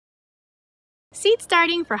Seed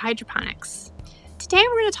starting for hydroponics. Today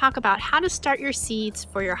we're going to talk about how to start your seeds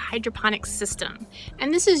for your hydroponics system.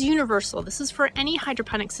 And this is universal. This is for any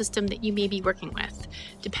hydroponic system that you may be working with,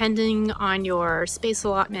 depending on your space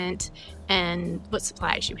allotment and what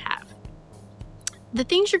supplies you have. The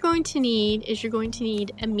things you're going to need is you're going to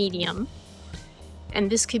need a medium. And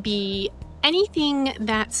this could be anything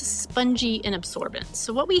that's spongy and absorbent.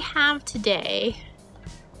 So what we have today,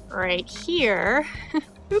 right here,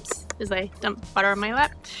 oops, as I dump water on my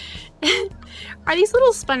lap, are these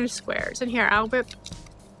little sponge squares. And here, I'll rip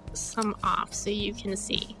some off so you can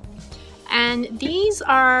see. And these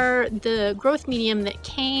are the growth medium that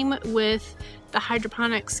came with the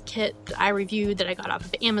hydroponics kit that I reviewed that I got off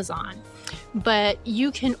of Amazon. But you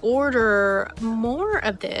can order more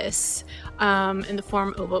of this in the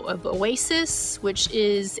form of Oasis, which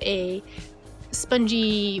is a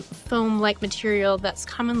spongy foam-like material that's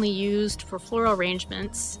commonly used for floral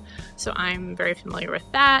arrangements. So I'm very familiar with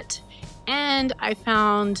that. And I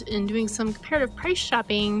found in doing some comparative price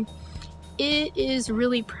shopping, it is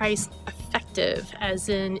really price effective, as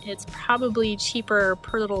in it's probably cheaper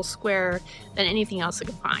per little square than anything else I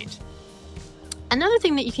could find. Another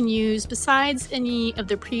thing that you can use besides any of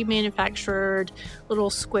the pre-manufactured little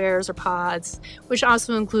squares or pods, which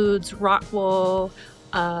also includes rock wool,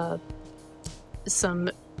 some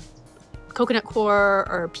coconut coir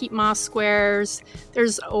or peat moss squares.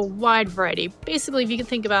 There's a wide variety. Basically, if you can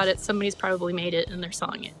think about it, somebody's probably made it and they're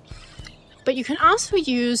selling it. But you can also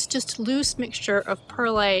use just a loose mixture of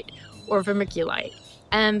perlite or vermiculite.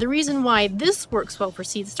 And the reason why this works well for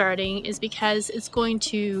seed starting is because it's going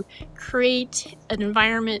to create an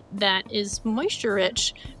environment that is moisture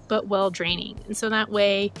rich but well draining. And so that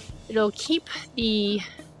way it'll keep the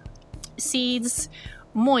seeds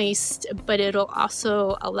moist, but it'll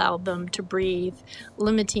also allow them to breathe,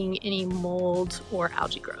 limiting any mold or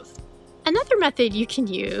algae growth. Another method you can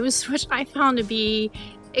use, which I found to be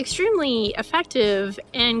extremely effective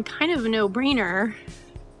and kind of a no-brainer,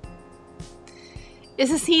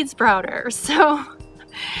 is a seed sprouter. So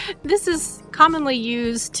this is commonly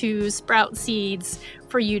used to sprout seeds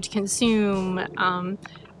for you to consume,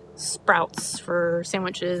 sprouts for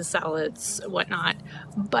sandwiches, salads, whatnot.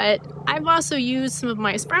 But I've also used some of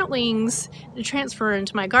my sproutlings to transfer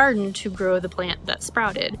into my garden to grow the plant that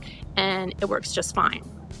sprouted, and it works just fine.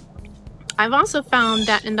 I've also found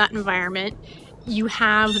that in that environment, you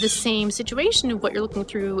have the same situation of what you're looking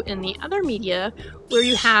through in the other media, where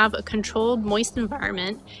you have a controlled, moist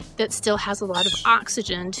environment that still has a lot of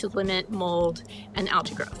oxygen to limit mold and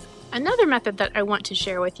algae growth. Another method that I want to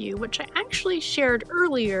share with you, which I actually shared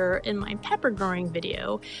earlier in my pepper growing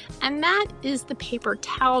video, and that is the paper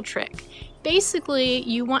towel trick. Basically,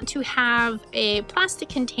 you want to have a plastic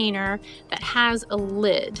container that has a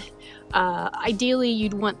lid. Ideally,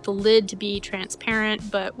 you'd want the lid to be transparent,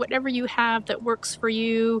 but whatever you have that works for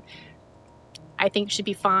you, I think should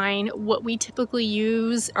be fine. What we typically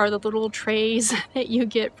use are the little trays that you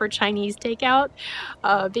get for Chinese takeout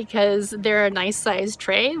because they're a nice sized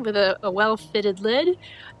tray with a well-fitted lid,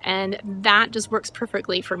 and that just works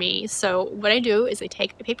perfectly for me. So what I do is I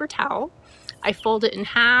take a paper towel, I fold it in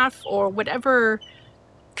half or whatever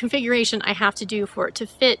configuration I have to do for it to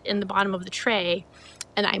fit in the bottom of the tray,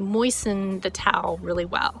 and I moisten the towel really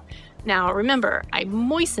well. Now remember, I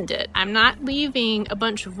moistened it. I'm not leaving a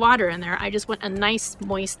bunch of water in there. I just want a nice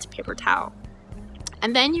moist paper towel.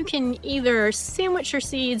 And then you can either sandwich your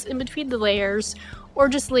seeds in between the layers or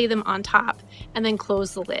just lay them on top and then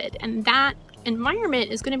close the lid. And that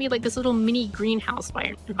environment is going to be like this little mini greenhouse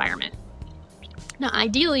environment. Now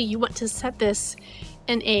ideally you want to set this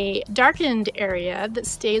in a darkened area that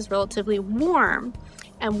stays relatively warm.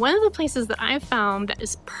 And one of the places that I've found that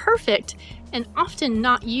is perfect and often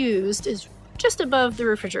not used is just above the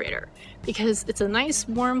refrigerator, because it's a nice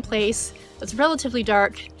warm place that's relatively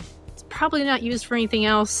dark. It's probably not used for anything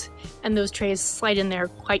else, and those trays slide in there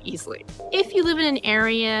quite easily. If you live in an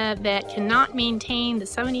area that cannot maintain the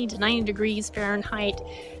 70 to 90 degrees Fahrenheit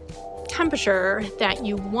temperature that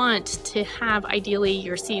you want to have ideally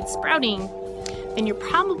your seeds sprouting, then you're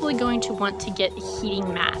probably going to want to get a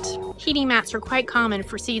heating mat. Heating mats are quite common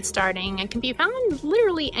for seed starting and can be found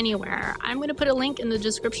literally anywhere. I'm going to put a link in the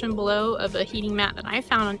description below of a heating mat that I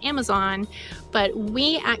found on Amazon, but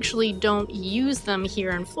we actually don't use them here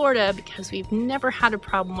in Florida because we've never had a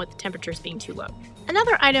problem with the temperatures being too low.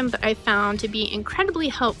 Another item that I found to be incredibly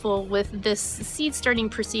helpful with this seed starting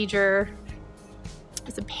procedure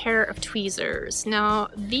is a pair of tweezers. Now,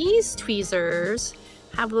 these tweezers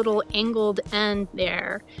have a little angled end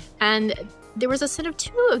there, and there was a set of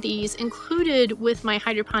 2 of these included with my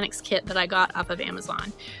hydroponics kit that I got off of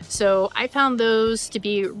Amazon. So I found those to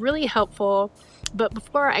be really helpful. But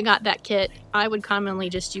before I got that kit, I would commonly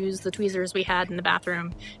just use the tweezers we had in the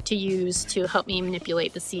bathroom to use to help me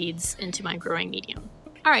manipulate the seeds into my growing medium.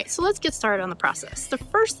 All right, so let's get started on the process. The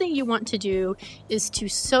first thing you want to do is to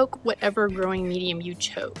soak whatever growing medium you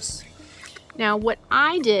chose. Now, what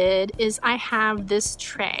I did is I have this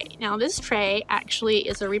tray. Now, this tray actually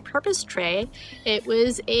is a repurposed tray. It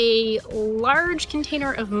was a large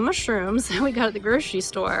container of mushrooms that we got at the grocery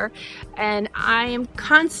store, and I am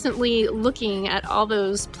constantly looking at all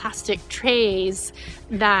those plastic trays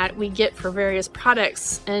that we get for various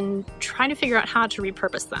products and trying to figure out how to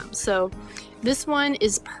repurpose them. So this one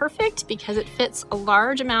is perfect because it fits a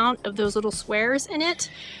large amount of those little squares in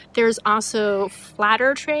it. There's also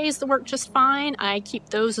flatter trays that work just fine. I keep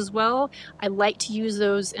those as well. I like to use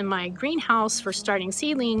those in my greenhouse for starting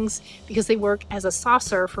seedlings because they work as a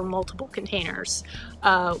saucer for multiple containers.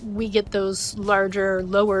 We get those larger,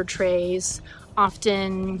 lower trays.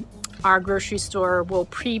 Often our grocery store will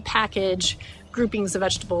pre-package groupings of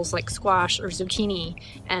vegetables like squash or zucchini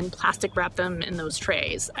and plastic wrap them in those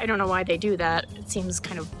trays. I don't know why they do that. It seems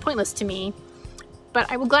kind of pointless to me, but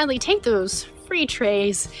I will gladly take those free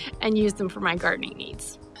trays and use them for my gardening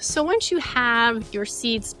needs. So once you have your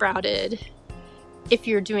seeds sprouted, if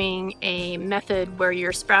you're doing a method where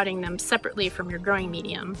you're sprouting them separately from your growing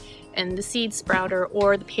medium, and the seed sprouter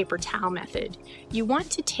or the paper towel method, you want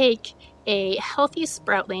to take a healthy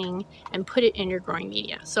sproutling and put it in your growing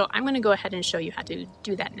media. So I'm going to go ahead and show you how to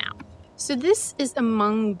do that now. So this is a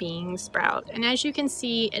mung bean sprout, and as you can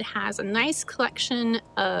see, it has a nice collection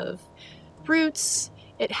of roots.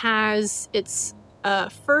 It has its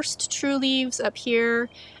first true leaves up here,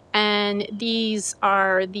 and these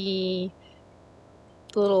are the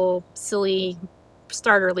little silly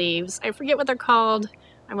starter leaves. I forget what they're called.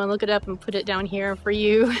 I'm gonna look it up and put it down here for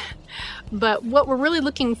you. But what we're really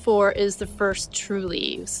looking for is the first true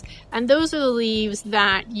leaves. And those are the leaves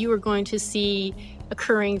that you are going to see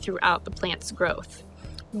occurring throughout the plant's growth.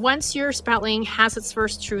 Once your sproutling has its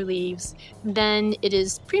first true leaves, then it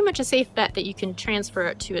is pretty much a safe bet that you can transfer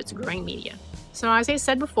it to its growing media. So as I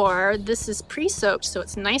said before, this is pre-soaked, so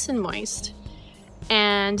it's nice and moist.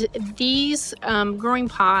 And these growing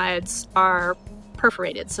pods are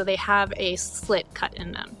perforated, so they have a slit cut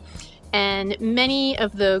in them. And many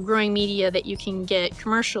of the growing media that you can get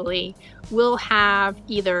commercially will have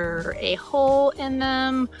either a hole in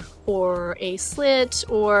them or a slit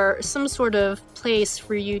or some sort of place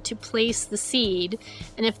for you to place the seed.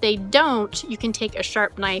 And if they don't, you can take a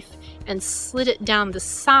sharp knife and slit it down the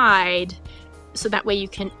side so that way you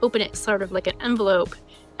can open it sort of like an envelope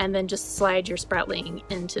and then just slide your sproutling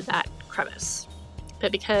into that crevice.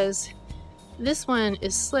 But because this one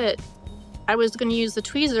is slit, I was going to use the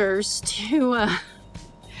tweezers to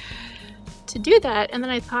do that, and then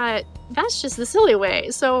I thought that's just the silly way.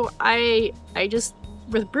 So I just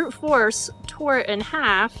with brute force tore it in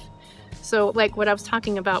half. So like what I was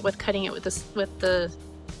talking about with cutting it with the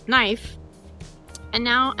knife. And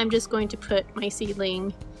now I'm just going to put my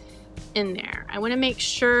seedling in there. I want to make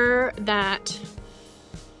sure that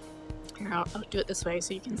here, I'll do it this way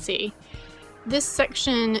so you can see. This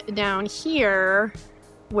section down here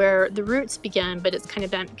where the roots begin, but it's kind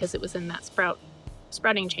of bent because it was in that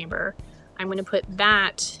sprouting chamber, I'm going to put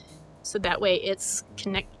that so that way it's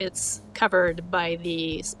covered by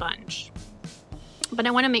the sponge. But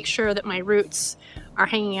I want to make sure that my roots are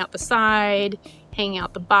hanging out the side, hanging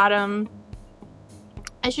out the bottom.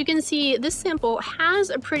 As you can see, this sample has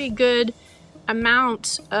a pretty good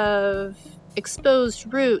amount of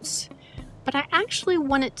exposed roots, but I actually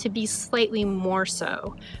want it to be slightly more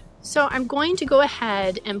so. So I'm going to go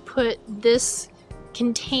ahead and put this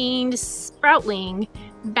contained sproutling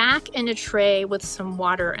back in a tray with some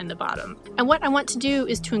water in the bottom. And what I want to do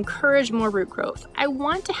is to encourage more root growth. I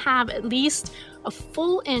want to have at least a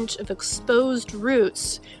full inch of exposed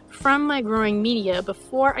roots from my growing media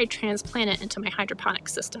before I transplant it into my hydroponic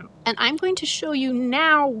system. And I'm going to show you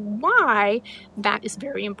now why that is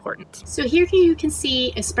very important. So here you can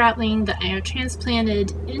see a sproutling that I have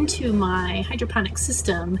transplanted into my hydroponic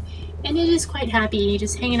system, and it is quite happy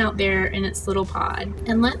just hanging out there in its little pod.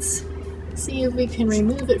 And let's see if we can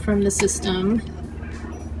remove it from the system.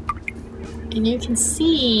 And you can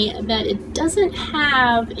see that it doesn't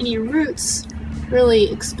have any roots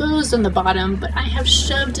really exposed on the bottom, but I have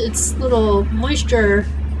shoved its little moisture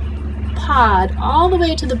pod all the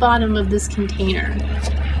way to the bottom of this container.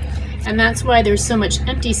 And that's why there's so much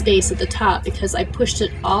empty space at the top, because I pushed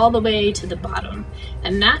it all the way to the bottom.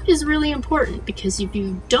 And that is really important, because if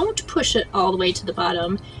you don't push it all the way to the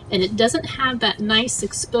bottom and it doesn't have that nice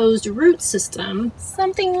exposed root system,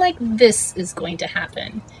 something like this is going to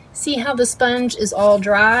happen. See how the sponge is all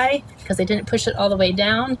dry because I didn't push it all the way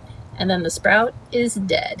down, and then the sprout is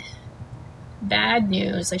dead. Bad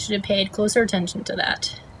news. I should have paid closer attention to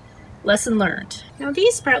that. Lesson learned. Now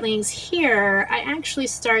these sproutlings here, I actually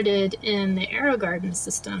started in the AeroGarden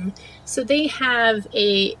system, so they have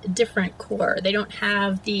a different core. They don't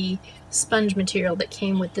have the sponge material that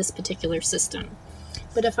came with this particular system.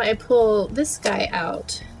 But if I pull this guy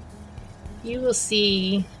out, you will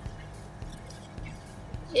see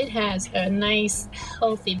it has a nice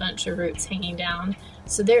healthy bunch of roots hanging down.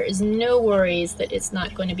 So there is no worries that it's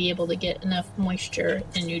not going to be able to get enough moisture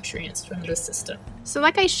and nutrients from this system. So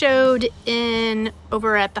like I showed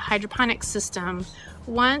over at the hydroponics system,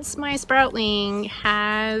 once my sproutling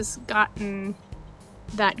has gotten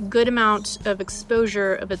that good amount of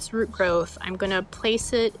exposure of its root growth, I'm going to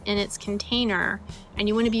place it in its container. And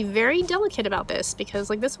you want to be very delicate about this, because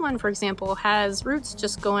like this one, for example, has roots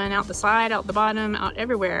just going out the side, out the bottom, out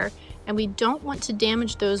everywhere. And we don't want to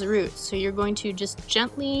damage those roots. So you're going to just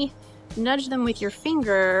gently nudge them with your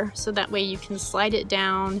finger so that way you can slide it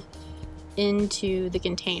down into the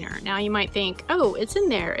container. Now you might think, oh, it's in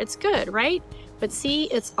there, it's good, right? But see,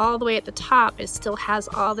 it's all the way at the top. It still has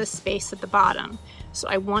all this space at the bottom. So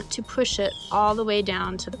I want to push it all the way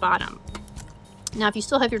down to the bottom. Now, if you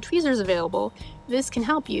still have your tweezers available, this can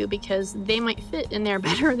help you because they might fit in there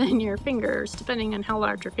better than your fingers, depending on how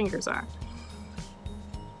large your fingers are.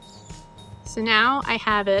 So now I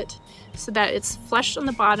have it so that it's flush on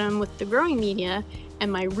the bottom with the growing media,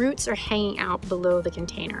 and my roots are hanging out below the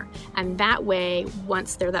container. And that way,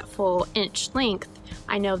 once they're that full inch length,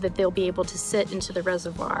 I know that they'll be able to sit into the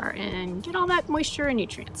reservoir and get all that moisture and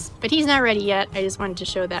nutrients. But he's not ready yet. I just wanted to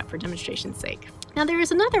show that for demonstration's sake. Now there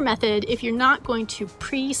is another method if you're not going to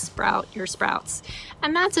pre-sprout your sprouts,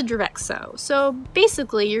 and that's a direct sow. So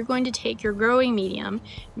basically you're going to take your growing medium,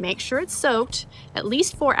 make sure it's soaked, at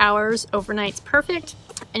least 4 hours, overnight's perfect,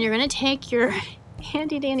 and you're going to take your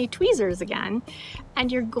handy dandy tweezers again,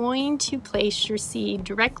 and you're going to place your seed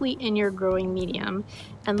directly in your growing medium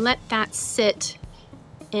and let that sit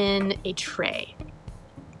in a tray.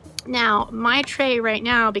 Now, my tray right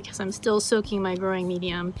now, because I'm still soaking my growing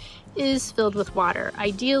medium, is filled with water.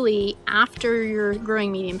 Ideally, after your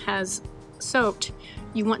growing medium has soaked,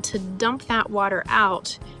 you want to dump that water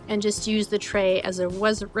out and just use the tray as a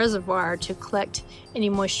reservoir to collect any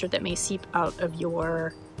moisture that may seep out of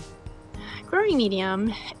your growing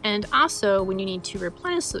medium. And also, when you need to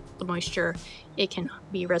replenish the moisture, it can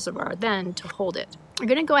be a reservoir then to hold it. You're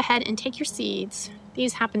going to go ahead and take your seeds.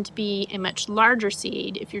 These happen to be a much larger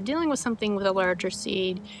seed. If you're dealing with something with a larger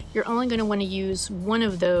seed, you're only going to want to use one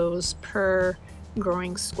of those per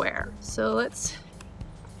growing square. So let's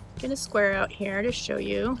get a square out here to show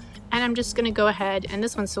you. And I'm just going to go ahead, and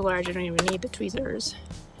this one's so large I don't even need the tweezers.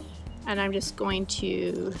 And I'm just going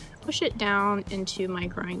to push it down into my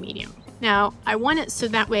growing medium. Now, I want it so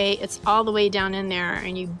that way it's all the way down in there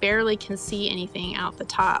and you barely can see anything out the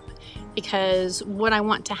top, because what I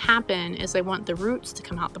want to happen is I want the roots to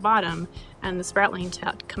come out the bottom and the sproutling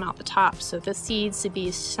to come out the top, so the seeds to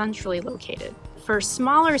be centrally located. For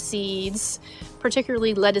smaller seeds,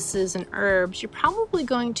 particularly lettuces and herbs, you're probably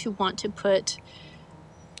going to want to put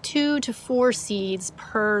 2 to 4 seeds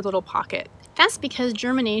per little pocket. That's because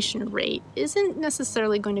germination rate isn't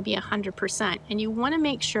necessarily going to be 100%, and you want to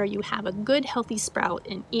make sure you have a good healthy sprout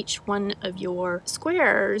in each one of your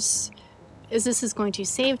squares, as this is going to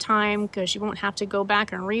save time because you won't have to go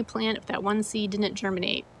back and replant if that one seed didn't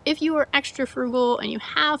germinate. If you are extra frugal and you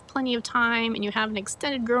have plenty of time and you have an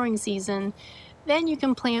extended growing season, then you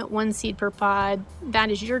can plant 1 seed per pod.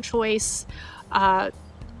 That is your choice.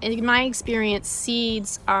 In my experience,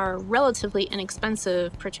 seeds are relatively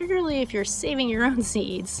inexpensive, particularly if you're saving your own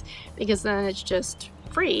seeds, because then it's just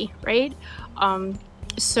free, right?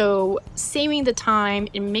 So saving the time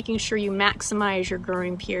and making sure you maximize your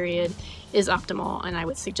growing period is optimal, and I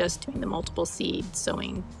would suggest doing the multiple seed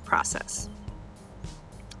sowing process.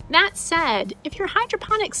 That said, if your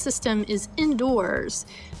hydroponics system is indoors,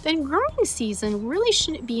 then growing season really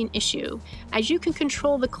shouldn't be an issue, as you can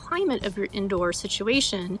control the climate of your indoor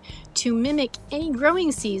situation to mimic any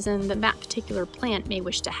growing season that that particular plant may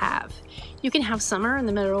wish to have. You can have summer in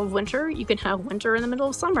the middle of winter, you can have winter in the middle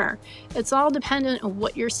of summer. It's all dependent on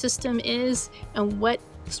what your system is and what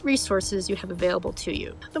resources you have available to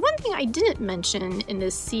you. The one thing I didn't mention in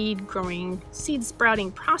this seed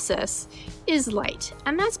sprouting process is light.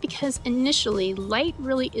 And that's because initially light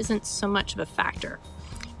really isn't so much of a factor.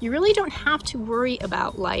 You really don't have to worry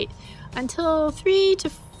about light until 3 to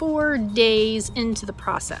 4 days into the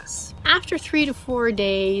process. After 3 to 4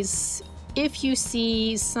 days, if you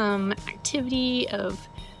see some activity of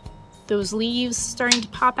those leaves starting to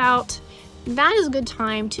pop out, that is a good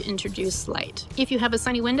time to introduce light. If you have a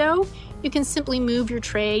sunny window, you can simply move your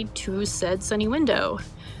tray to said sunny window.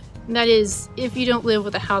 That is, if you don't live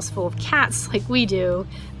with a house full of cats like we do,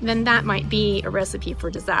 then that might be a recipe for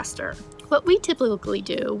disaster. What we typically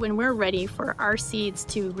do when we're ready for our seeds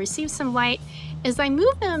to receive some light is I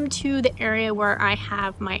move them to the area where I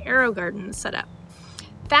have my AeroGarden set up.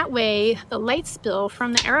 That way, the light spill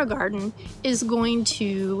from the AeroGarden is going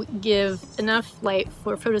to give enough light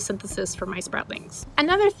for photosynthesis for my sproutlings.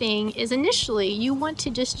 Another thing is initially you want to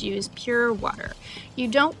just use pure water. You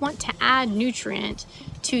don't want to add nutrient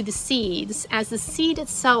to the seeds, as the seed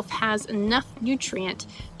itself has enough nutrient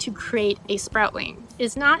to create a sproutling.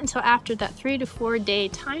 It's not until after that 3 to 4 day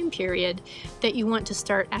time period that you want to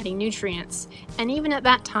start adding nutrients. And even at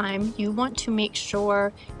that time, you want to make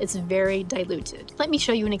sure it's very diluted. Let me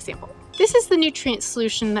show you an example. This is the nutrient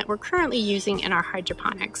solution that we're currently using in our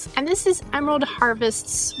hydroponics, and this is Emerald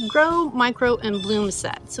Harvest's Grow, Micro, and Bloom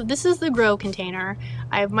set. So this is the grow container.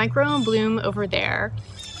 I have Micro and Bloom over there.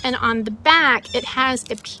 And on the back, it has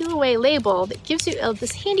a peel away label that gives you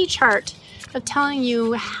this handy chart of telling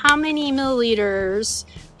you how many milliliters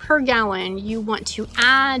per gallon you want to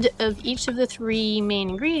add of each of the 3 main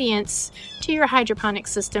ingredients to your hydroponic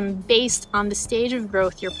system based on the stage of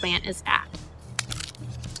growth your plant is at.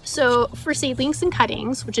 So for seedlings and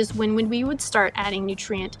cuttings, which is when we would start adding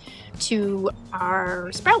nutrient to our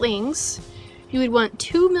sproutlings, you would want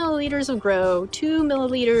 2 milliliters of Grow, 2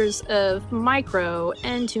 milliliters of Micro,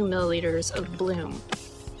 and 2 milliliters of Bloom.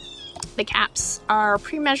 The caps are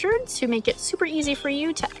pre-measured to make it super easy for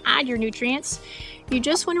you to add your nutrients. You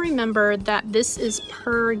just want to remember that this is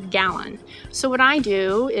per gallon. So what I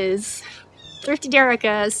do is Thrifty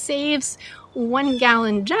Derica saves 1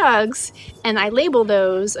 gallon jugs, and I label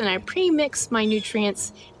those and I pre-mix my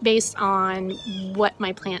nutrients based on what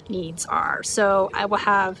my plant needs are. So I will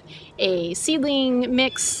have a seedling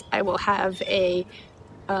mix, I will have a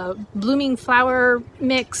blooming flower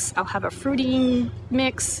mix, I'll have a fruiting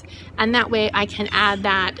mix, and that way I can add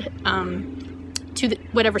that to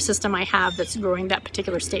whatever system I have that's growing that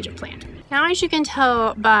particular stage of plant. Now, as you can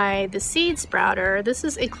tell by the seed sprouter, this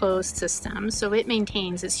is a closed system, so it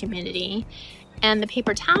maintains its humidity. And the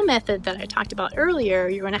paper towel method that I talked about earlier,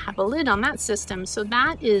 you're going to have a lid on that system, so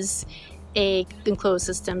that is a enclosed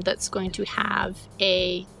system that's going to have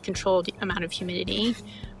a controlled amount of humidity.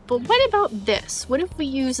 But what about this? What if we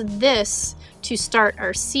use this to start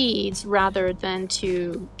our seeds rather than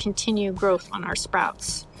to continue growth on our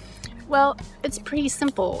sprouts? Well, it's pretty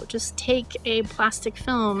simple. Just take a plastic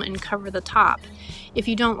film and cover the top. If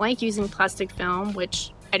you don't like using plastic film,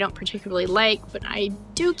 which I don't particularly like, but I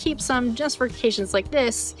do keep some just for occasions like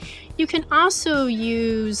this, you can also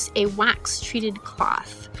use a wax-treated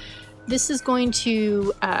cloth. This is going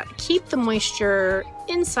to keep the moisture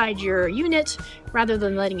inside your unit rather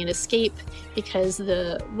than letting it escape, because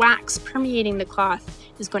the wax permeating the cloth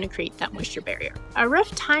is going to create that moisture barrier. A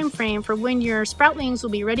rough time frame for when your sproutlings will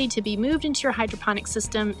be ready to be moved into your hydroponic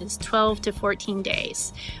system is 12 to 14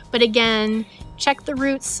 days. But again, check the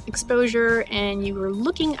roots exposure, and you are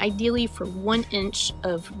looking ideally for 1 inch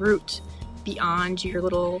of root beyond your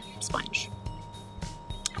little sponge.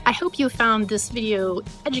 I hope you found this video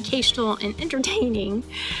educational and entertaining,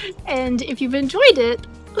 and if you've enjoyed it,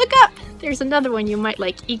 look up! There's another one you might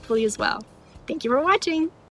like equally as well. Thank you for watching!